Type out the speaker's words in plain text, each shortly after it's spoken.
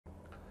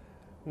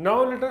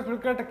Now let us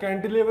look at a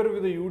cantilever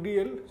with a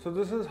UDL. So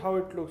this is how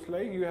it looks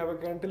like. You have a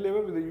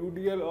cantilever with a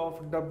UDL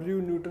of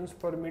W newtons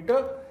per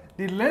meter.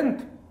 The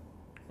length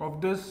of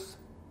this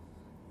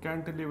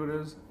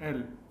cantilever is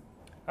L.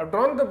 I've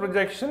drawn the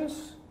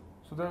projections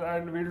so that,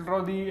 and we'll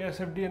draw the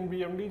SFD and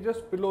BMD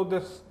just below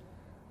this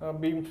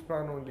beam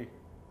span only.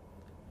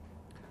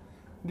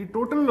 The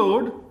total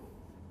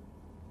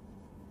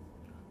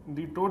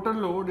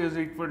load is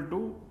equal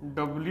to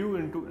W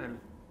into L.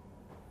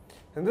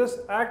 And this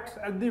acts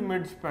at the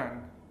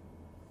midspan,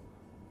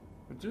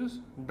 which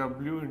is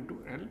W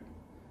into L,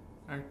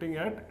 acting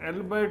at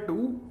L by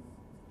 2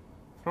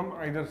 from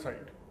either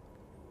side.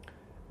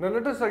 Now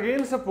let us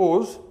again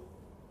suppose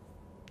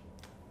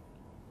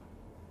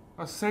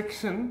a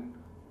section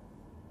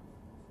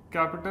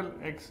capital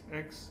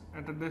XX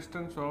at a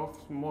distance of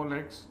small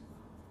x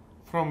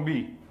from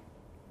B.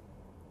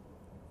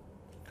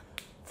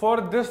 For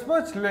this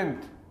much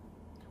length,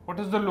 what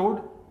is the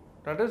load?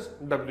 That is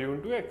W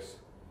into X.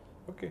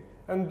 Okay,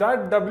 and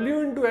that W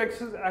into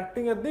X is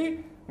acting at the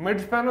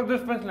midspan of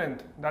this much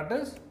length, that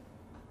is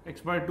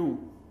X by 2.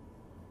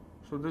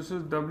 So this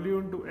is W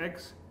into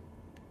X,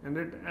 and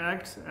it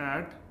acts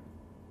at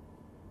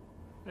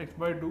X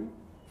by 2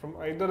 from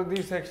either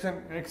the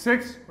section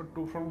XX or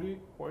 2 from the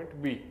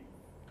point B.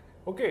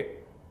 Okay.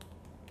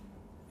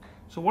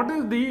 So what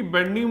is the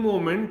bending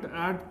moment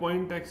at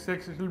point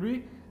XX? It will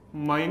be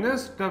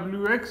minus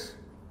Wx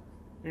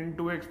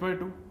into X by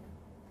 2,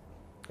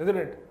 isn't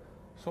it?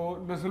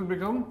 So this will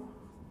become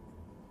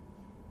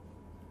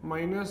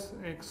minus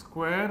x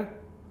square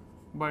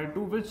by 2,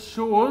 which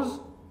shows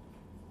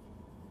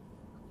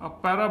a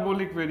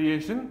parabolic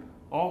variation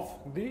of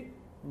the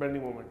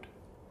bending moment.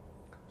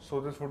 So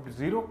this would be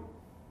 0,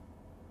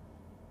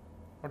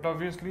 but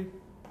obviously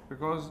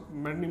because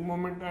bending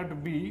moment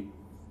at B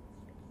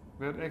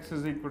where x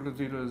is equal to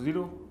 0 is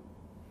 0.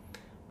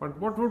 But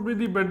what would be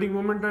the bending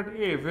moment at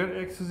A where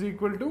x is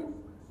equal to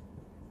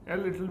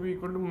L? It will be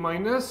equal to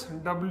minus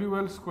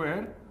WL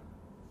square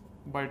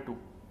by 2.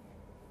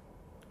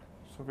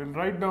 So we'll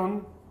write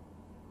down,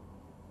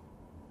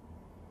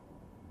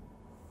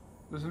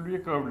 this will be a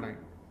curved line.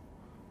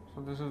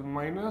 So this is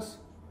minus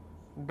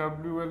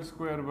WL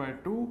square by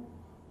 2,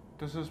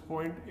 this is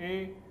point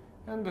A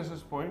and this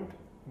is point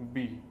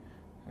B,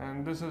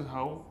 and this is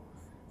how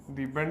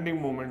the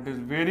bending moment is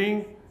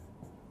varying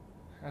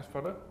as per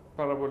a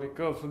parabolic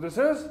curve. So this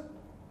is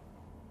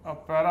a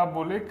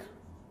parabolic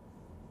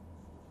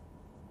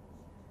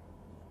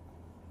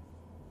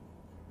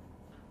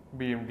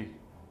BMD.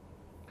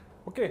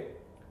 Okay,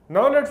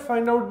 now let's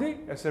find out the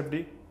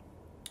SFD.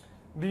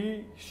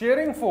 The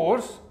shearing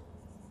force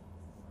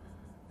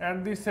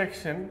at the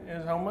section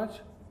is how much?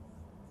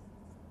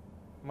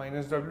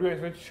 Minus Ws,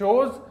 which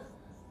shows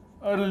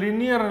a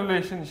linear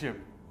relationship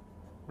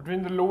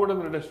between the load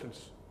and the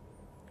distance.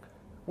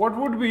 What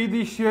would be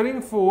the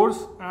shearing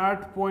force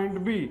at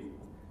point B?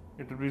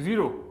 It will be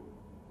 0,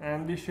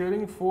 and the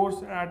shearing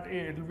force at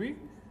A, it will be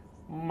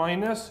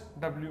minus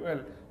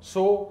WL.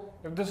 So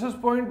if this is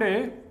point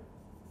A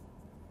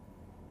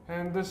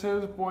and this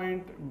is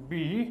point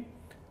B,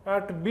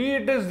 at B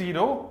it is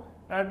 0,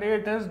 at A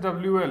it is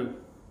WL.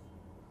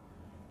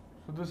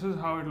 So this is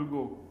how it will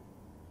go,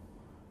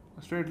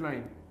 a straight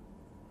line.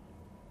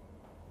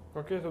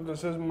 Okay, so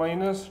this is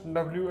minus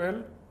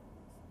WL,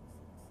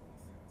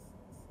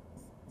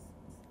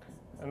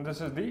 and this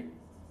is the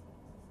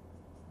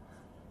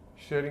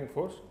shearing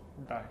force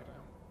diagram.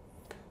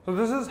 So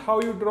this is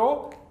how you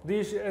draw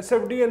the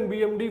SFD and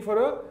BMD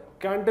for a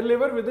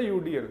cantilever with a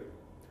UDL.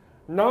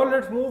 Now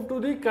let's move to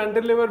the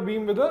cantilever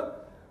beam with a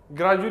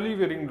gradually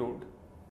varying load.